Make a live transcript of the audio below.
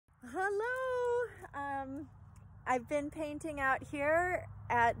Hello. I've been painting out here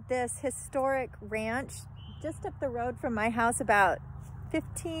at this historic ranch just up the road from my house, about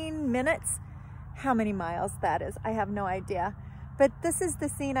 15 minutes. How many miles that is, I have no idea. But this is the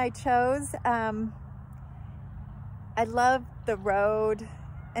scene I chose. I love the road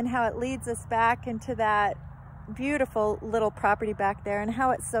and how it leads us back into that beautiful little property back there and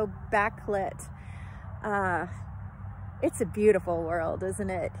how it's so backlit. It's a beautiful world, isn't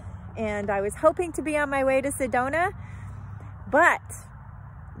it? And I was hoping to be on my way to Sedona, but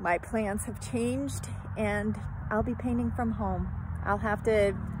my plans have changed and I'll be painting from home. I'll have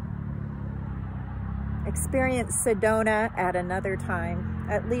to experience Sedona at another time,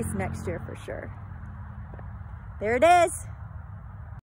 at least next year for sure. There it is.